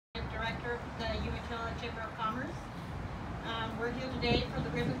Chamber of Commerce. We're here today for the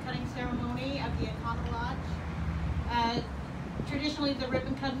ribbon cutting ceremony of the Econo Lodge. Traditionally, the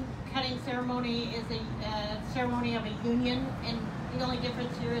ribbon cutting ceremony is a ceremony of a union, and the only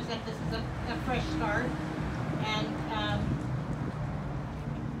difference here is that this is a fresh start. And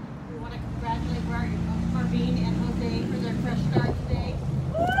we want to congratulate Parveen and Jose for their fresh start today.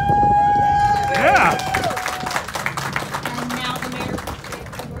 Yeah! And now the mayor will say a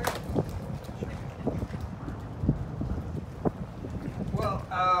few words. Well,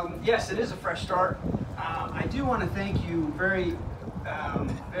 yes, it is a fresh start. I do want to thank you very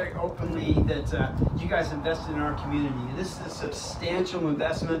openly that you guys invested in our community. This is a substantial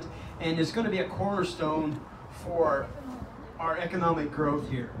investment, and it's going to be a cornerstone for our economic growth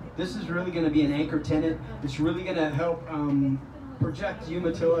here. This is really going to be an anchor tenant. It's really going to help project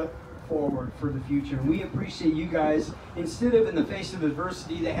Umatilla forward for the future. And we appreciate you guys. Instead of in the face of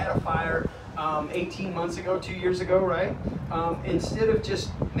adversity, they had a fire 18 months ago, 2 years ago, right? Instead of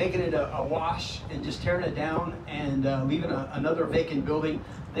just making it a wash and just tearing it down and leaving another vacant building,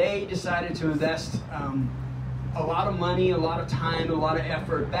 they decided to invest a lot of money, a lot of time, a lot of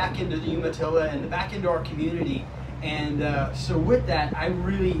effort back into the Umatilla and back into our community. And so with that, I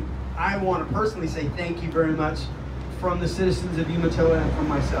want to personally say thank you very much from the citizens of Umatilla and from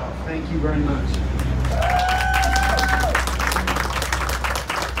myself. Thank you very much.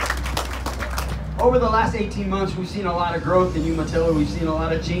 Over the last 18 months, we've seen a lot of growth in Umatilla. We've seen a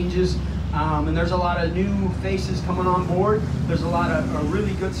lot of changes, and there's a lot of new faces coming on board. There's a lot of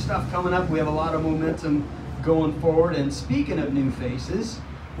really good stuff coming up. We have a lot of momentum going forward. And speaking of new faces,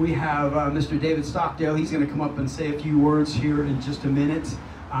 we have Mr. David Stockdale. He's going to come up and say a few words here in just a minute.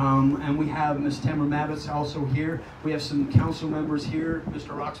 And we have Ms. Tamara Mabitz also here. We have some council members here.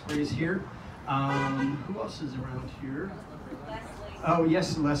 Mr. Roxbury is here. Who else is around here? Oh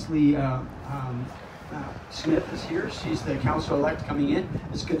yes, Leslie Smith is here. She's the council-elect coming in.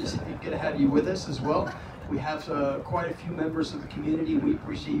 It's good to have you with us as well. We have quite a few members of the community, and we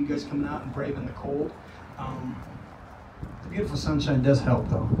appreciate you guys coming out and braving the cold. The beautiful sunshine does help,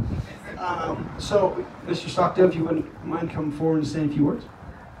 though. So, Mr. Stockdale, if you wouldn't mind coming forward and saying a few words.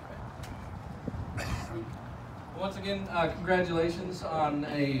 Once again, congratulations on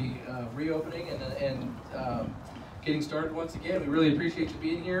a reopening and getting started once again. We really appreciate you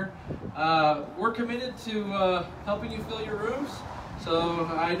being here. We're committed to helping you fill your rooms. So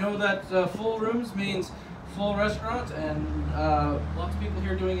I know that full rooms means full restaurant, and lots of people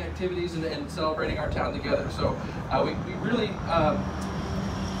here doing activities and celebrating our town together. So we really,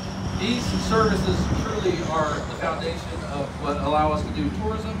 these services truly are the foundation of what allow us to do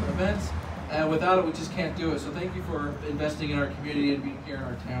tourism, events, and without it we just can't do it. So thank you for investing in our community and being here in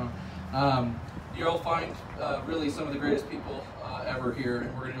our town. You'll find really some of the greatest people ever here,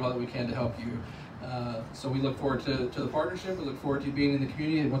 and we're going to do all that we can to help you. So we look forward to the partnership. We look forward to you being in the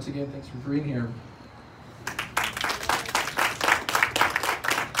community, and once again, thanks for being here.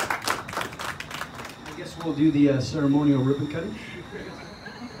 I guess we'll do the ceremonial ribbon cutting.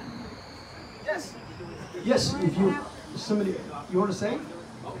 Yes. Yes. If you want to say? Now you want to say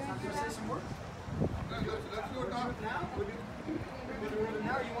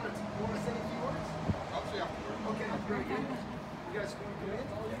a few words? Okay, very good. You guys want to go in?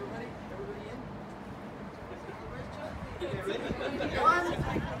 Everybody? Everybody in? 1,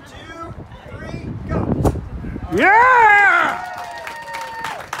 2, 3, go! Yeah!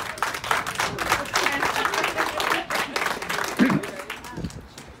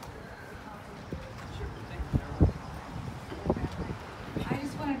 I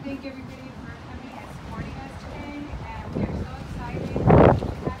just want to thank everybody for coming and supporting us today, and we are so excited to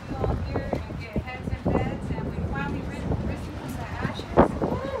have you all here and get heads and beds, and we finally risen from the ashes.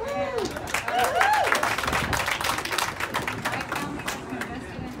 And, my family has been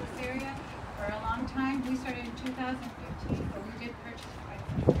invested in this area for a long time. We started in 2015, but we did purchase quite a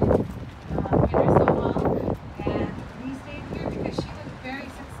few so long, and we stayed here because she was very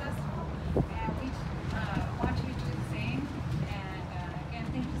successful, and we want you to do the same. And again,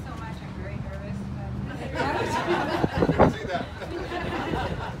 thank you so much. I'm very nervous. But See that.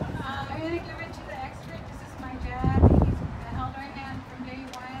 I'm going to give it to the expert. This is my dad. He's held our hand from day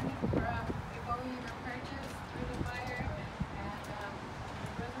one before we were purchased through the fire. And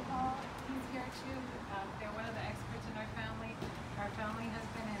Brother Paul, he's here too. They're one of the experts in our family. Our family has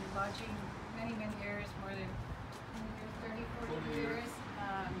been in lodging many years, more than 30, 40 years.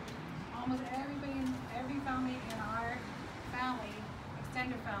 Almost everybody, every family in our family,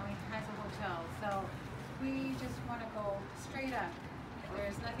 extended family, has a hotel. So we just want to go straight up.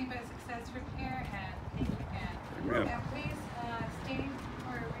 There's nothing but success from here, and thank you again. And please stay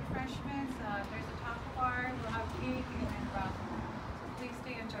for refreshments. There's a taco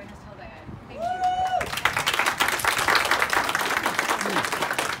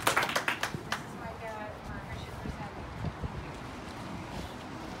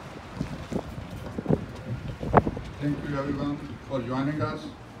Thank you everyone for joining us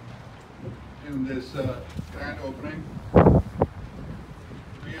in this grand opening.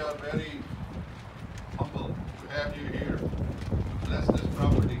 We are very humble to have you here. Bless this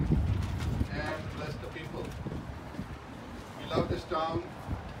property and bless the people. We love this town.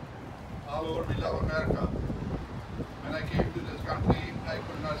 All over, we love America. When I came to this country, I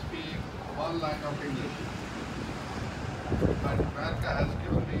could not speak one line of English. But America has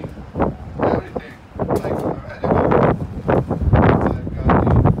given me everything I could imagine. I've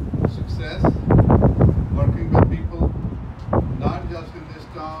got the success working with people, not just in this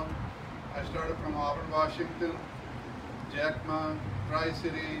town. I started from Auburn, Washington, Jackman,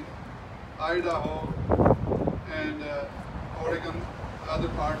 Tri-City, Idaho, and Oregon, other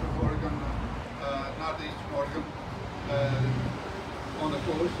part of Oregon, northeastern Oregon, on the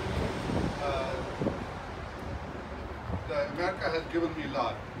coast. America has given me a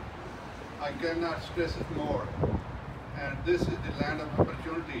lot. I cannot stress it more. And this is the land of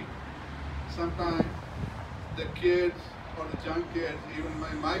opportunity. Sometimes the kids or the young kids,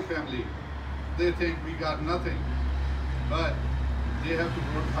 even my family, they think we got nothing. But they have to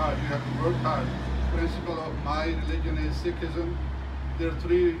work hard. You have to work hard. The principle of my religion is Sikhism. There are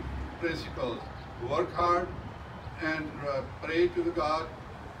three principles: work hard and pray to the God,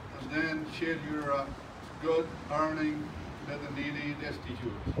 and then share your good earning with the needy,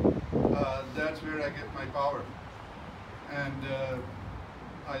 destitute. That's where I get my power. And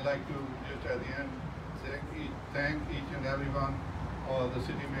I like to just at the end thank each and everyone, all the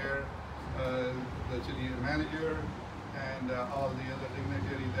city mayor, the city manager, and all the other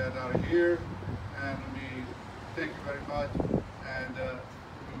dignitaries that are here. And we thank you very much. And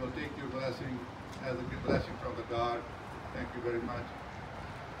we will take your blessing as a good blessing from the God. Thank you very much.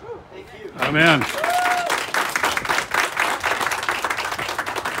 Thank you. Amen.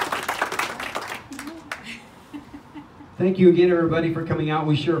 Thank you again, everybody, for coming out.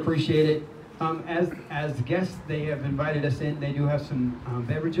 We sure appreciate it. As guests, they have invited us in. They do have some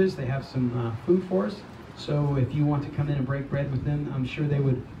beverages. They have some food for us. So if you want to come in and break bread with them, I'm sure they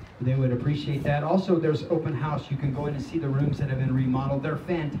would appreciate that. Also, there's open house. You can go in and see the rooms that have been remodeled. They're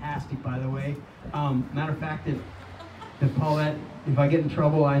fantastic, by the way. Matter of fact, if Paulette, if I get in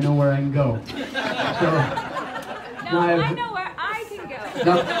trouble, I know where I can go. So, I know where I can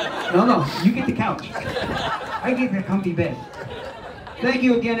go. No, you get the couch. I get the comfy bed. Thank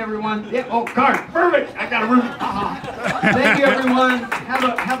you again, everyone. Yeah, oh, card, perfect. I got a room. Thank you, everyone.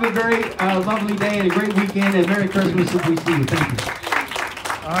 Have a very lovely day and a great weekend, and Merry Christmas if we see you. Thank you.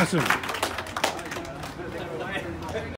 Awesome.